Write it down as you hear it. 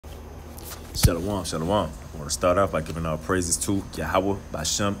Shalom, shalom. I want to start off by giving all praises to Yahweh,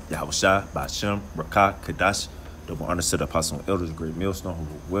 Bashem, Yahweh Shai, Bashem, Rakah, Kadash. Double honor to the apostle and elders, great millstone who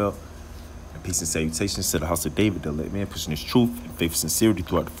will well. And peace and salutations to the house of David, the let man pushing his truth and faith and sincerity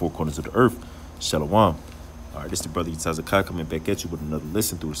throughout the four corners of the earth. Shalom. All right, this is the brother Yitazakai coming back at you with another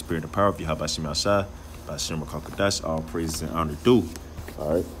lesson through the spirit and power of Yahweh Shai, Shai, Bashem, Rakah, Kadash. All praises and honor due.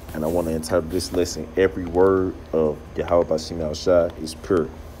 All right, and I want to entitle this lesson, Every Word of Yahweh Bashem Shai is Pure,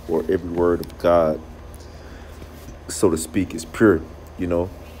 or every word of God, so to speak, is pure, you know,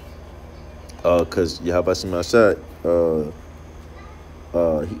 because Yahweh Shai Shai,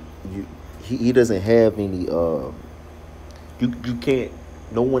 he doesn't have any, you can't,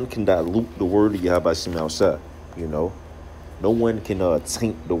 no one can dilute the word of Yahweh Shai Shai, you know. No one can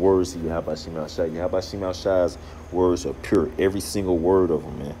taint the words of Yahweh Shai Shai. Yahweh Shai Shai's words are pure. Every single word of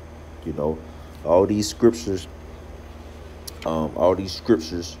them, man. You know, all these scriptures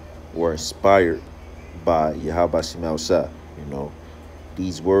were inspired by Yahweh Shai Shai. You know,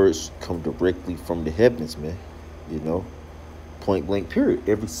 these words come directly from the heavens, man. You know, point blank, period.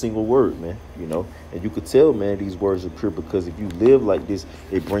 Every single word, man. You know, and you could tell, man, these words are pure because if you live like this,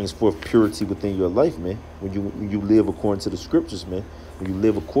 it brings forth purity within your life, man. When you live according to the scriptures, man. When you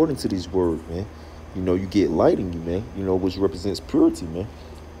live according to these words, man, you know, you get light in you, man. You know, which represents purity, man.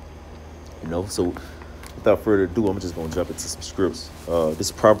 You know, so without further ado, I'm just gonna jump into some scripts. This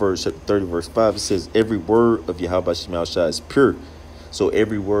is Proverbs chapter 30, verse 5. It says, "Every word of Yahweh Shai Shai is pure." So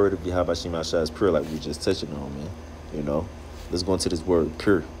every word of Yahweh Shai Shai is pure, like we were just touching on, man. You know. Let's go into this word,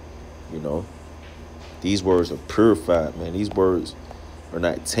 pure. You know, these words are purified, man. These words are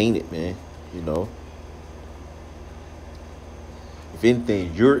not tainted, man. You know, if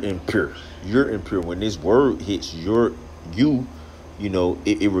anything, you're impure. You're impure. When this word hits you, you know,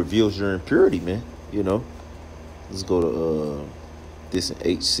 it reveals your impurity, man. You know, let's go to this in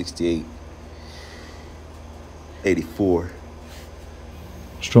H68, 84.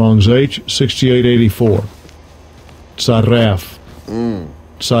 Strong's H6884. Saraf.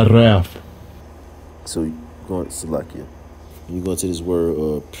 Saraf. So you going to Salakia. You go to this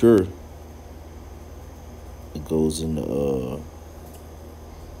word pure. It goes in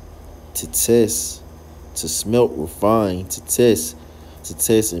to test, to smelt, refine, to test,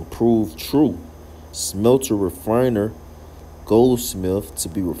 and prove true. Smelter, refiner, goldsmith, to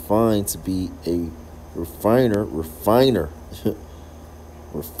be refined, to be a refiner,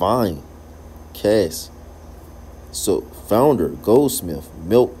 refine, cast. So founder, goldsmith,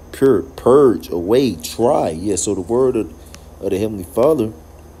 melt, pure, purge, away, try. Yeah, so the word of the Heavenly Father,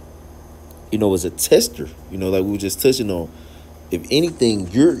 you know, is a tester. You know, like we were just touching on. If anything,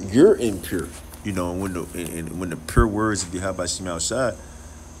 you're impure. You know, and when the pure words of Yahweh Shai Shai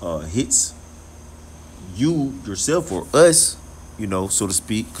hits you yourself or us, you know, so to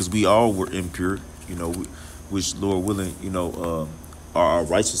speak, because we all were impure. You know, which Lord willing, you know, our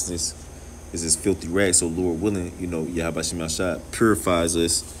righteousness is this filthy rag. So Lord willing, you know, Yahweh Shai Shai purifies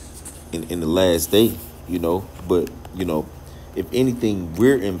us in the last day, you know. But, you know, if anything,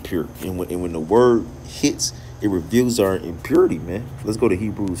 we're impure. And when the word hits, it reveals our impurity, man. Let's go to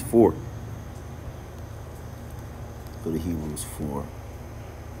Hebrews 4. Go to Hebrews 4.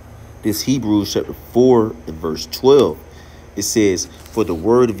 This Hebrews chapter 4 and verse 12. It says, "For the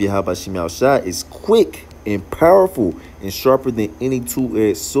word of Yahweh Shai Shai is quick and powerful and sharper than any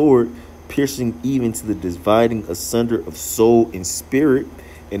two-edged sword, piercing even to the dividing asunder of soul and spirit,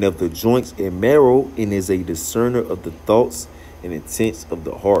 and of the joints and marrow, and is a discerner of the thoughts and intents of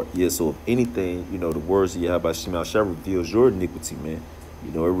the heart." Yeah, so if anything, you know, the words of Yahweh Shai Shai reveals your iniquity, man.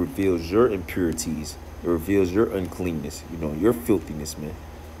 You know, it reveals your impurities. It reveals your uncleanness, you know, your filthiness, man.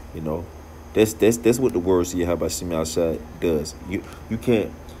 You know, that's what the words of Yahweh Shai Shai does. You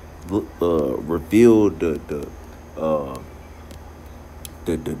can't reveal the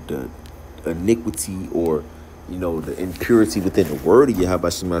iniquity or, you know, the impurity within the word of Yahweh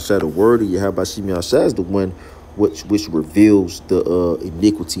Shai Shai. The word of Yahweh Shai Shai is the one which reveals the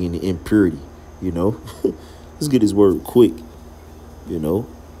iniquity and the impurity, you know. Let's get his word quick, you know.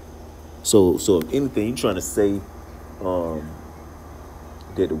 So if anything, you're trying to say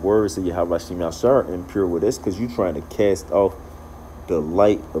that the words of Yahweh Shai Shai are impure, with us, because you're trying to cast off the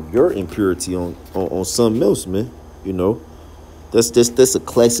light of your impurity on something else, man. You know. That's a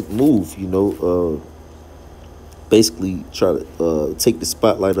classic move, you know. Basically, try to take the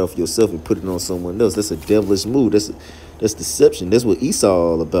spotlight off yourself and put it on someone else. That's a devilish move. That's deception. That's what Esau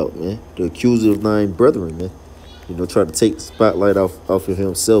all about, man. The accuser of thine brethren, man. You know, try to take the spotlight off of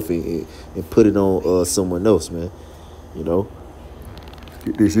himself and put it on someone else, man. You know.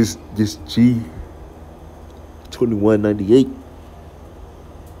 This is G 2198.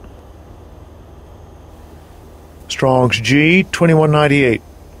 Strong's G 2198.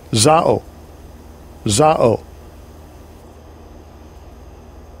 Zao. Zao.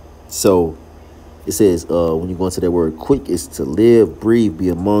 So it says, when you go into that word quick, it's to live, breathe, be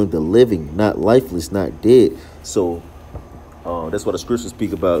among the living, not lifeless, not dead. So that's why the scriptures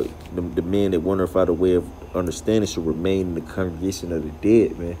speak about the men that wonder if the way of understanding should remain in the congregation of the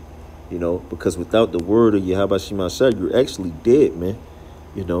dead, man. You know, because without the word of Yahweh Shema Shai, you're actually dead, man.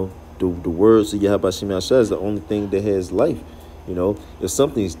 You know, the words of Yahweh Shema Shai is the only thing that has life. You know, if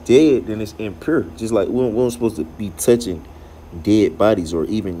something's dead, then it's impure. Just like we weren't supposed to be touching dead bodies, or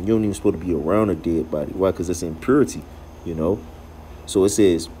even you don't even supposed to be around a dead body. Why? Because it's impurity, you know. So it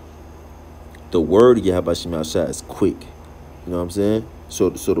says the word of Yahweh Shema Shai is quick. You know what I'm saying? So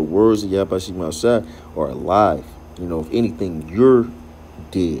the words of Yahweh Shema Shai are alive. You know, if anything, you're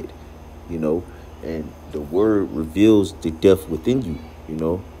dead. You know, and the word reveals the death within you. You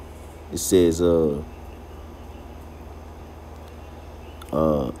know, it says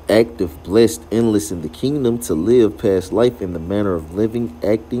active, blessed, endless in the kingdom, to live past life in the manner of living,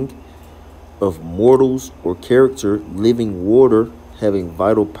 acting of mortals or character, living water, having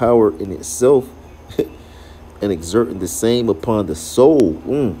vital power in itself, and exerting the same upon the soul,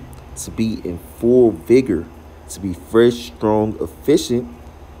 to be in full vigor, to be fresh, strong, efficient,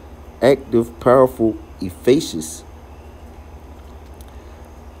 active, powerful, efficacious,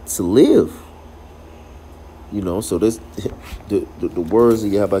 to live. You know, so this the words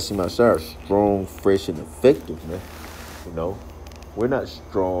of Yahweh Shema Shai are strong, fresh, and effective, man. You know, we're not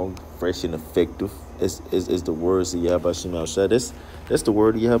strong, fresh, and effective as the words of Yahweh Shema Shai. That's the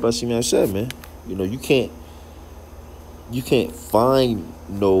word of Yahweh Shema Shai, man. You know, you can't find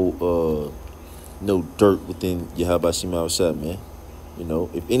no dirt within Yahweh Shema Shai, man. You know,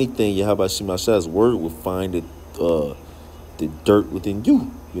 if anything, Yahweh Shema Shai's word will find the dirt within you.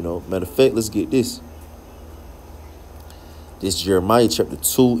 You know, matter of fact, let's get this. This Jeremiah chapter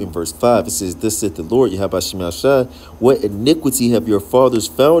 2 and verse 5. It says, "Thus saith the Lord, Yahweh Shema Shai, what iniquity have your fathers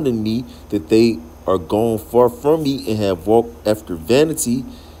found in me, that they are gone far from me, and have walked after vanity,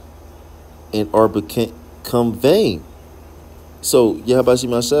 and are become vain." So Yahweh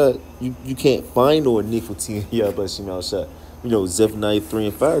Shema Shai, you can't find no iniquity in Yahweh Shema Shai. You know, Zephaniah 3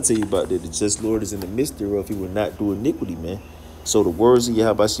 and 5 tell you about that. The just Lord is in the midst thereof. He will not do iniquity, man. So the words of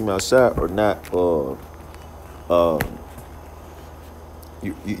Yahweh Shema Shai are not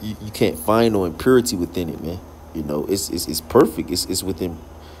you can't find no impurity within it, man. You know, it's perfect. It's within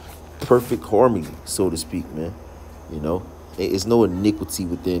perfect harmony, so to speak, man. You know, it's no iniquity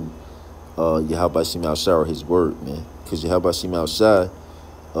within Yahweh Shema Shai or his word, man. Because Yahweh Shema Shai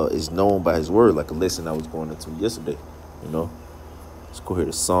is known by his word, like a lesson I was going into yesterday. You know, let's go here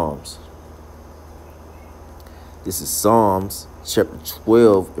to Psalms. This is Psalms chapter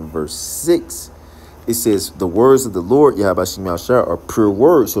 12 and verse 6. It says, the words of the Lord, Yahweh Shema Shai, are pure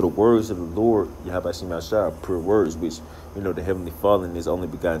words. So the words of the Lord, Yahweh Shema Shai, are pure words, which, you know, the Heavenly Father and his only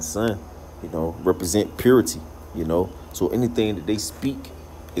begotten Son, you know, represent purity, you know. So anything that they speak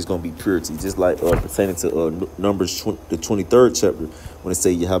is going to be purity. Just like pertaining to Numbers, the 23rd chapter, when it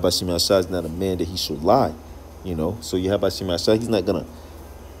say Yahweh Shema Shai is not a man that he should lie, you know. So Yahweh Shema Shai, he's not going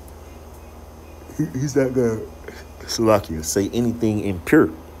to say anything impure.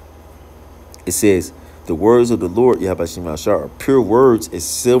 It says, the words of the Lord, Yahweh Shema Shai, are pure words, as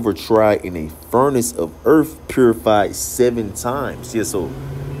silver tried in a furnace of earth, purified 7 times. Yeah, so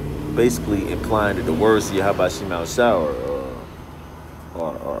basically implying that the words of Yahweh Shema Shai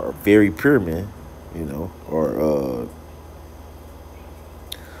are very pure, man. You know, or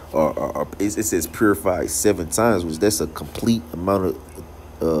it says purified 7 times, which that's a complete amount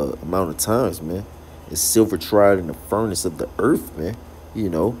of times, man. It's silver tried in the furnace of the earth, man. You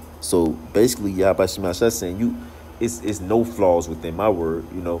know. So basically, Yahweh Shema Shai saying it's no flaws within my word.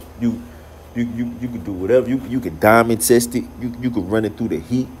 You know, you can do whatever. You can diamond test it. You can run it through the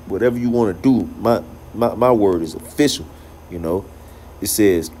heat. Whatever you want to do. My word is official. You know, it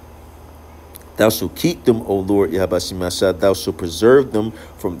says, "Thou shalt keep them, O Lord Yahweh Shema Shai. Thou shalt preserve them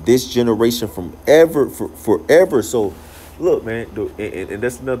from this generation, from forever." So, look, man, and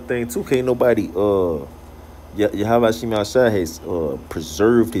that's another thing too. Can't nobody Yahweh Shema Shai has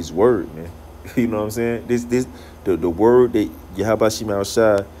preserved his word, man. You know what I'm saying? The word that Yahweh Shema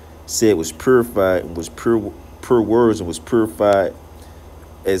Shai said was purified and was pure words and was purified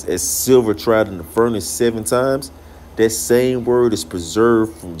as silver tried in the furnace 7 times. That same word is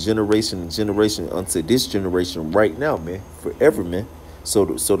preserved from generation to generation unto this generation right now, man, forever, man. So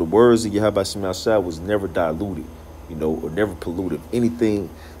the words of Yahweh Shema Shai was never diluted, you know, or never polluted. If anything,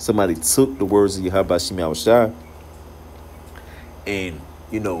 somebody took the words of Yahweh Shema Shai and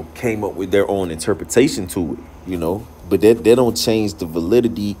came up with their own interpretation to it, but that don't change the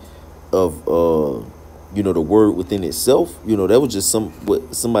validity of the word within itself. That was just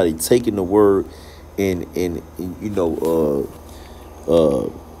somebody taking the word and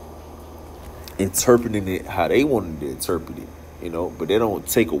interpreting it how they wanted to interpret it, but they don't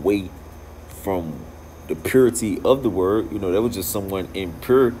take away from the purity of the word. That was just someone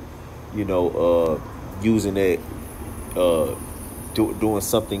impure, using that, doing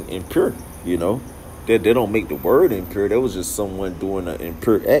something impure, they don't make the word impure. That was just someone doing an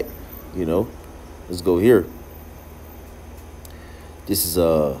impure act, Let's go here. This is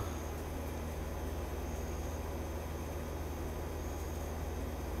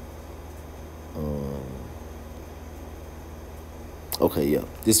okay, yeah.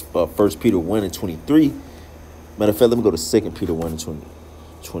 This 1 Peter 1:23. Matter of fact, let me go to 2 Peter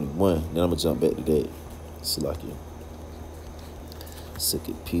 1:21. Then I'm gonna jump back to that. Salakia.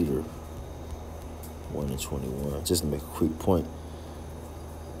 2 Peter 1:21. Just to make a quick point.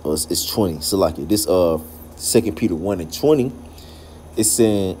 It's 20. Salakia. This 2 Peter 1:20. It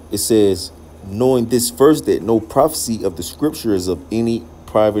says, knowing this first, that no prophecy of the scripture is of any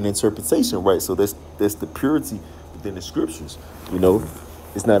private interpretation, right? So that's the purity within the scriptures.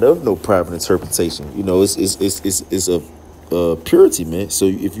 It's not of no private interpretation. It's of purity, man. So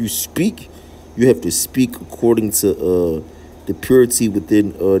if you speak, you have to speak according to the purity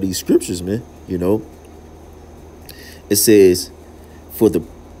within these scriptures, man. It says, for the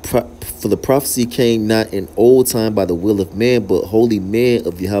prophecy came not in old time by the will of man, but holy men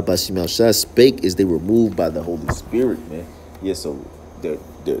of Yahweh Shema Shai spake as they were moved by the Holy Spirit, man. Yeah, so the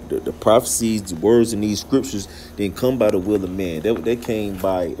prophecies, the words in these scriptures didn't come by the will of man. That came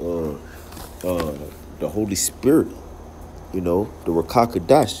by the Holy Spirit, the Ruach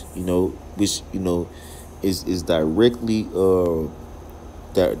HaKodesh, which is directly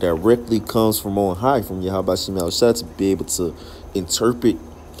comes from on high, from Yahweh Shema Shai, to be able to interpret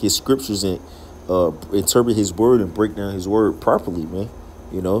his scriptures and interpret his word and break down his word properly, man.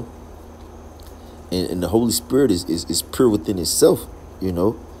 And the Holy Spirit is pure within itself,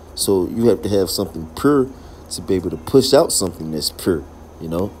 so you have to have something pure to be able to push out something that's pure.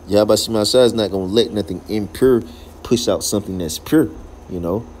 Yahweh Shema Shai is not going to let nothing impure push out something that's pure.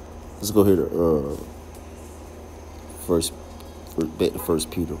 Let's go here to back to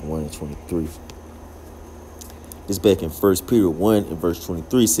 1 Peter 1:23. It's back in 1 Peter 1 and verse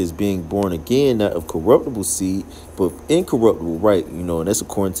 23. It says, being born again, not of corruptible seed, but incorruptible, right? And that's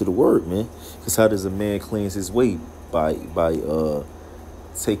according to the word, man. Because how does a man cleanse his way? By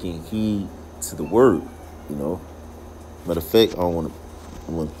taking heed to the word, Matter of fact, I want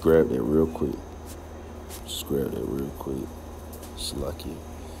to grab that real quick. Just grab that real quick. Shalaki.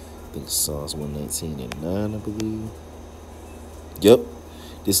 I think Psalms 119 and 9, I believe. Yep.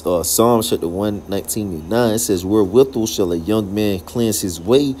 This Psalm chapter 119 and 9 says, wherewithal shall a young man cleanse his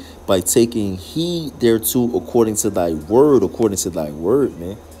way? By taking heed thereto according to thy word,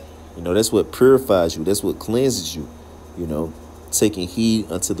 man. That's what purifies you. That's what cleanses you, taking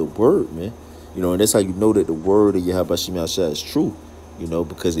heed unto the word, man. And that's how you know that the word of Yahweh Shema Shai is true,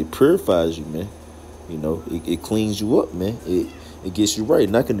 because it purifies you, man. It cleans you up, man. It gets you right.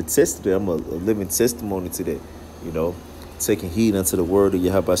 And I can attest to that. I'm a living testimony to that, Taking heed unto the word of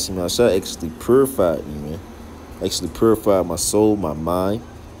Yahweh Shema Shai actually purified me, man. Actually purified my soul, my mind,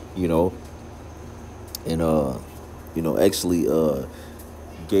 and actually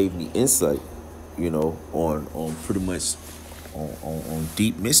gave me insight, on pretty much on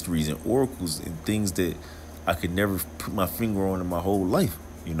deep mysteries and oracles and things that I could never put my finger on in my whole life.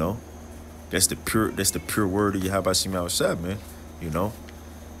 That's the pure word of Yahweh Shema Shai, man.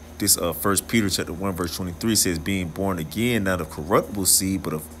 This 1 Peter chapter 1 verse 23 says, being born again, not of corruptible seed,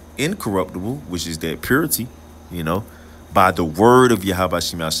 but of incorruptible, which is that purity, by the word of Yahweh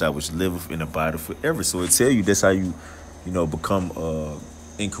Shema Shai, which liveth and abideth forever. So it tell you that's how you, become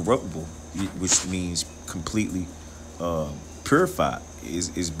incorruptible, which means completely purified,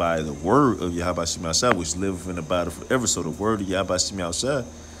 is by the word of Yahweh Shema Shai, which liveth and abideth forever. So the word of Yahweh Shema Shai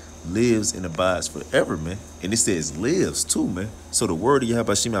lives and abides forever, man. And it says lives too, man. So the word of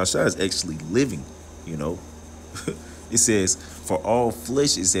Yahweh Shema Shai is actually living, It says, for all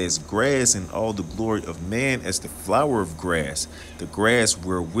flesh is as grass, and all the glory of man as the flower of grass. The grass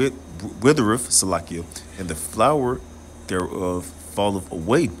wherewith withereth, Salakia, and the flower thereof falleth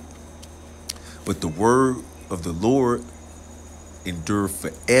away. But the word of the Lord endure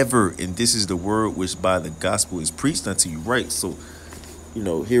forever. And this is the word which by the gospel is preached unto you, right? So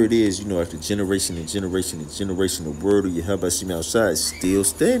here it is, after generation and generation and generation, the word of Yahweh Shema Shai is still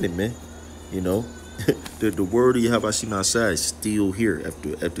standing, man. The word of Yahweh Shema Shai is still here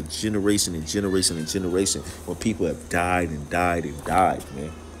after generation and generation and generation, when people have died and died and died,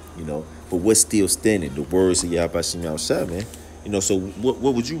 man. You know, but what's still standing? The words of Yahweh Shema Shai, man. You know, so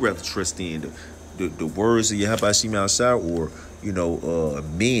what would you rather trust in? The words of Yahweh Shema Shai, or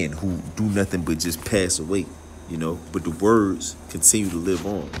men who do nothing but just pass away? You know, but the words continue to live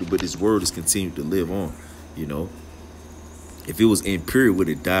on. But this word is continued to live on. You know, if it was impure, it would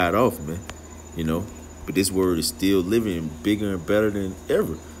have died off, man. You know, but this word is still living and bigger and better than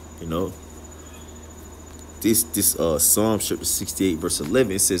ever. You know, this Psalm chapter 68 verse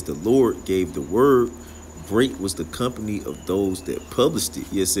 11, it says, the Lord gave the word, great was the company of those that published it.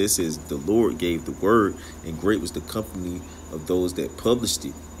 Yes, it says the Lord gave the word, and great was the company of those that published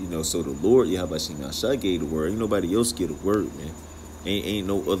it. You know, so the Lord Yahweh Shema Shai gave the word. Ain't nobody else get a word, man. Ain't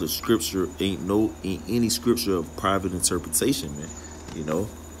no other scripture, ain't any scripture of private interpretation, man. You know,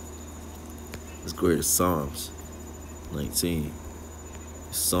 let's go here to Psalms 19.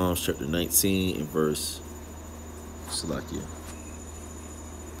 Psalms chapter 19 and verse Salakia.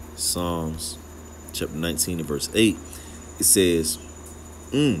 Psalms chapter 19 and verse 8. It says,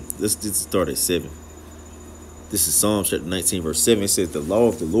 let's just start at 7. This is Psalms chapter 19 verse 7. It says, the law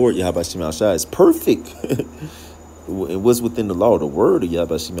of the Lord Yahweh Shema Shai is perfect. And what's within the law? The word of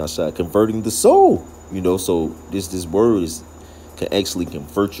Yahweh Shema Shai, converting the soul. You know, so this word can actually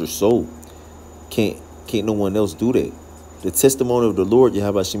convert your soul. Can't no one else do that. The testimony of the Lord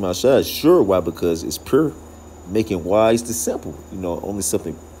Yahweh Shema Shai is sure. Why? Because it's pure, making wise the simple. You know, only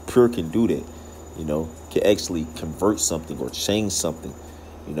something pure can do that. You know, can actually convert something or change something.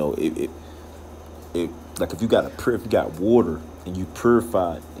 You know, it like if you got water and you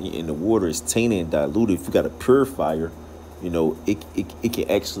purify, and the water is tainted and diluted, if you got a purifier, you know, it can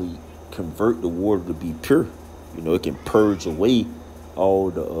actually convert the water to be pure. You know, it can purge away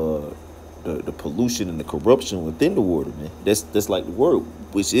all the pollution and the corruption within the water, man. That's like the word,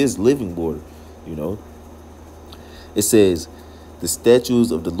 which is living water. You know, it says, the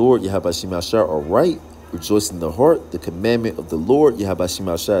statutes of the Lord Yahweh Shema Shai are right, rejoicing the heart. The commandment of the Lord Yahweh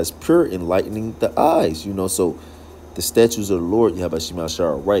Shema Shai is pure, enlightening the eyes. You know, so the statutes of the Lord Yahweh Shema Shai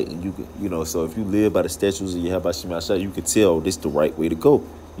are right, and you know, so if you live by the statutes of Yahweh Shema Shai, you can tell this the right way to go.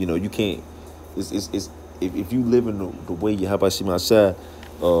 You know, you can't. If you live in the way Yahweh Shema Shai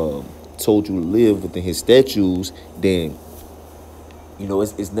told you to live within His statutes, then you know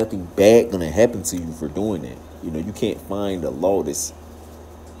it's nothing bad gonna happen to you for doing that. You know, you can't find a law that's,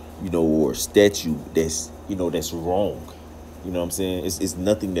 you know, or statute that's, you know, that's wrong. You know what I'm saying? It's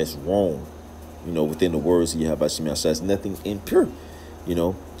nothing that's wrong, you know, within the words of Yahweh Shema Shai. It's nothing impure. You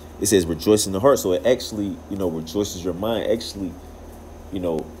know, it says rejoice in the heart. So it actually, you know, rejoices your mind, actually, you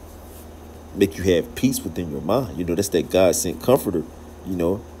know, make you have peace within your mind. You know, that's that God sent comforter. You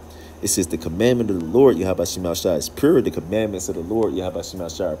know, it says the commandment of the Lord Yahweh Shema Shai is pure. The commandments of the Lord Yahweh Shema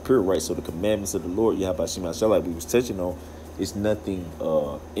Shai are pure, right? So the commandments of the Lord Yahweh Shema Shai, like we was touching on, it's nothing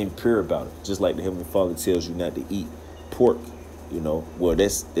impure about it. Just like the Heavenly Father tells you not to eat pork, you know. Well,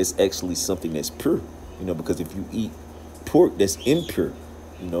 that's actually something that's pure, you know, because if you eat pork, that's impure.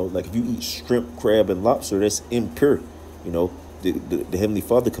 You know, like if you eat shrimp, crab, and lobster, that's impure. You know, the Heavenly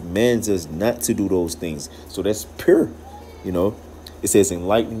Father commands us not to do those things. So that's pure, you know. It says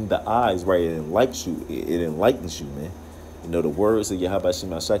enlightening the eyes, right? It enlightens you. It enlightens you, man. You know, the words of Yahweh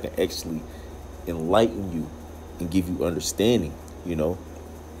Shema Shai can actually enlighten you and give you understanding. You know,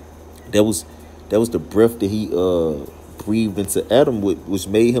 that was the breath that He breathed into Adam, which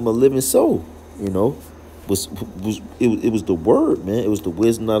made him a living soul. You know, it was the word, man. It was the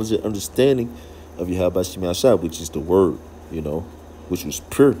wisdom, knowledge, and understanding of Yahweh Shema Shai, which is the word. You know, which was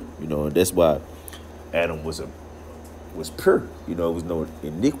pure. You know, and that's why Adam was pure. You know, there was no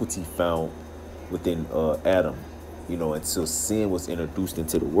iniquity found within Adam, you know, until sin was introduced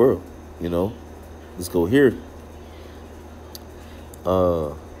into the world. You know, let's go here.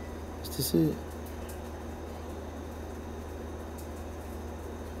 Is this it?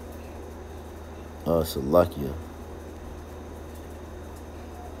 Salakia.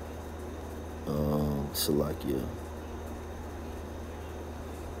 Salakia.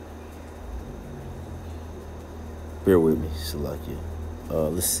 Bear with me, Salakia.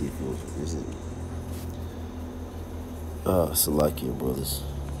 Let's see if is it. Salakia, brothers.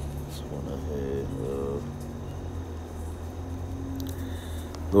 This one I had.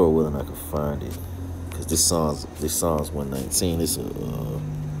 Lord willing, I can find it, because this Psalms 119. It's a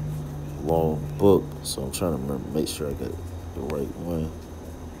long book, so I'm trying to make sure I got the right one.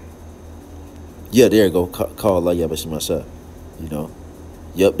 Yeah, there you go. Call Allah Yahweh Shema Shai. You know.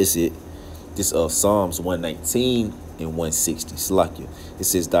 Yep, that's it. This Psalms 119 and 160. Slakia. It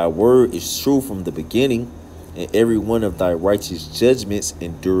says, thy word is true from the beginning, and every one of thy righteous judgments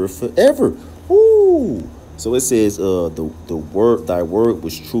endureth forever. Woo! So it says, the word, thy word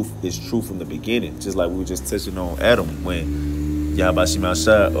was truth, is true from the beginning. Just like we were just touching on Adam when Yahweh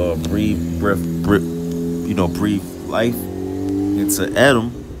Shai breathed life into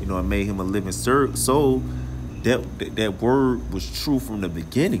Adam, and made him a living soul. That word was true from the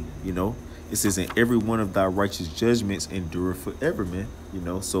beginning. It says, in every one of thy righteous judgments endure forever, man.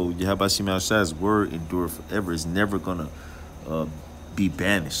 So Yahweh Shai's word endure forever. It's never gonna be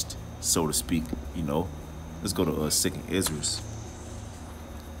banished, so to speak. Let's go to 2nd Ezra.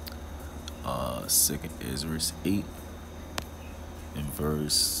 2nd Ezra 8 and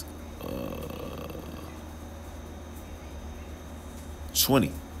verse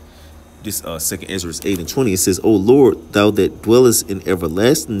 20. This 2nd Ezra 8 and 20, it says, O Lord, thou that dwellest in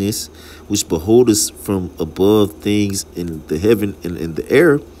everlastingness, which beholdest from above things in the heaven and in the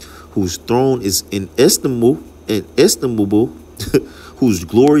air, whose throne is inestimable, whose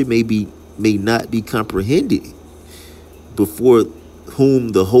glory may not be comprehended, before whom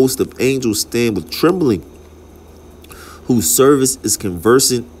the host of angels stand with trembling, whose service is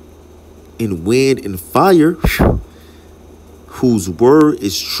conversant in wind and fire, whose word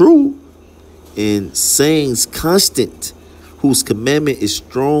is true and sayings constant, whose commandment is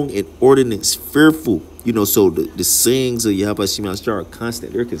strong and ordinance fearful. So the sayings of Yahweh Shai are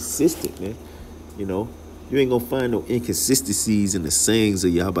constant. They're consistent, man. You ain't gonna find no inconsistencies in the sayings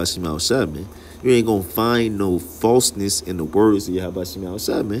of Yahweh Shai, man. You ain't gonna find no falseness in the words of Yahweh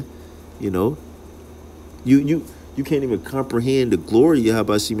Shai, man. You can't even comprehend the glory of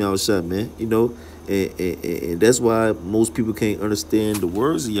Yahweh Shai, man. And that's why most people can't understand the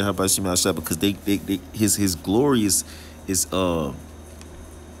words of Yahweh Shai, because his glory is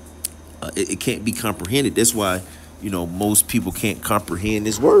it can't be comprehended. That's why most people can't comprehend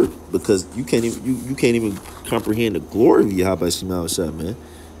his word, because you can't even comprehend the glory of Yahweh Shai, man.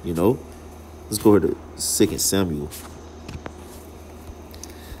 Let's go to 2 Samuel.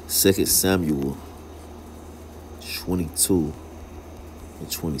 2 Samuel 22 and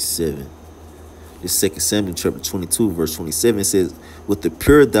 27. This 2 Samuel chapter 22, verse 27 says, with the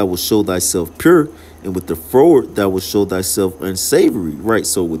pure thou wilt show thyself pure, and with the froward thou wilt show thyself unsavory. Right,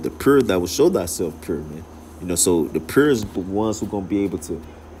 so with the pure thou wilt show thyself pure, man. So the pure is the ones who are going to be able to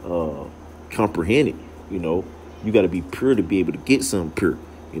comprehend it. You got to be pure to be able to get something pure,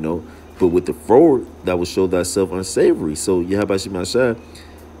 But with the froward thou wilt show thyself unsavory. So Yahweh Shai,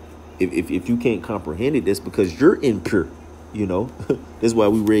 if you can't comprehend it, that's because you're impure. That's why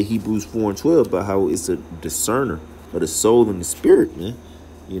we read Hebrews 4 and 12 about how it's a discerner of the soul and the spirit, man.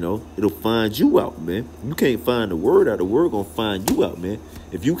 It'll find you out, man. You can't find the word out. The word gonna find you out, man.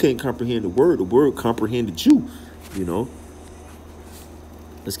 If you can't comprehend the word comprehended you.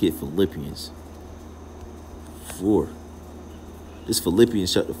 Let's get Philippians 4. This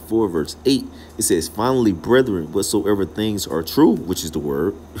Philippians chapter 4, verse 8. It says, finally, brethren, whatsoever things are true, which is the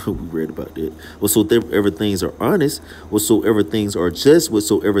word, we read about that, whatsoever things are honest, whatsoever things are just,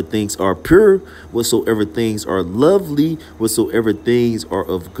 whatsoever things are pure, whatsoever things are lovely, whatsoever things are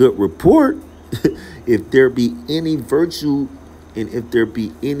of good report, if there be any virtue and if there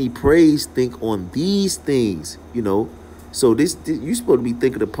be any praise, think on these things. So this you're supposed to be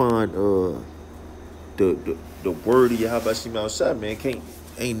thinking upon the word of Yahweh Shai, man.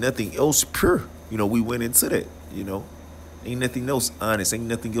 Ain't nothing else pure. We went into that. Ain't nothing else honest. Ain't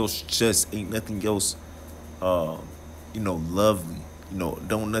nothing else just. Ain't nothing else, lovely.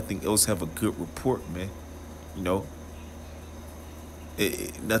 Don't nothing else have a good report, man.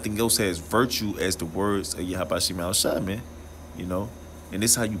 Nothing else has virtue as the words of Yahweh Shai, man. And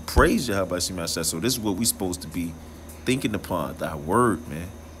this is how you praise Yahweh Shai. So this is what we supposed to be thinking upon, thy word, man.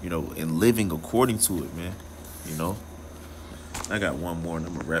 And living according to it, man. I got one more and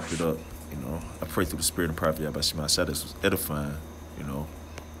I'm gonna wrap it up. I pray through the spirit and prophet Yahweh Shai. This was edifying.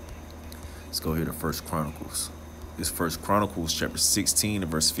 Let's go here to 1 Chronicles. This 1 Chronicles chapter 16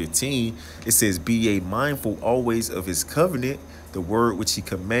 and verse 15. It says, be ye mindful always of his covenant, the word which he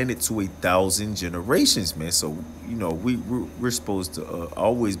commanded to 1,000 generations, man. So we're supposed to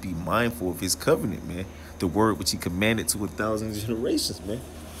always be mindful of his covenant, man. The word which he commanded to 1,000 generations, man.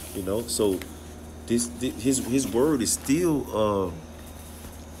 So his word is still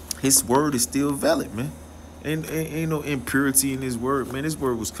valid, man. And ain't no impurity in his word, man. His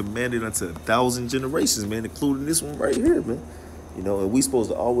word was commanded unto 1,000 generations, man, including this one right here, man. And we supposed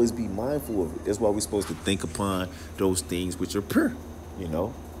to always be mindful of it. That's why we're supposed to think upon those things which are pure,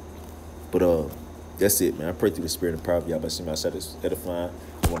 But that's it, man. I pray through the spirit and power of Yahweh Shai. This edifying.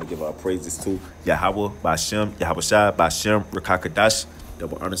 want to give our praises to Yahweh, Bashem, Yahweh Shai, Bashem, Rakakadash.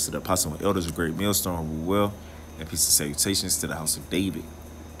 Double honors to the apostle and elders of Great Millstone who rule well. And peace and salutations to the house of David,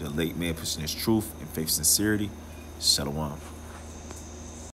 the late man pushing his truth and faith sincerity. Shalom.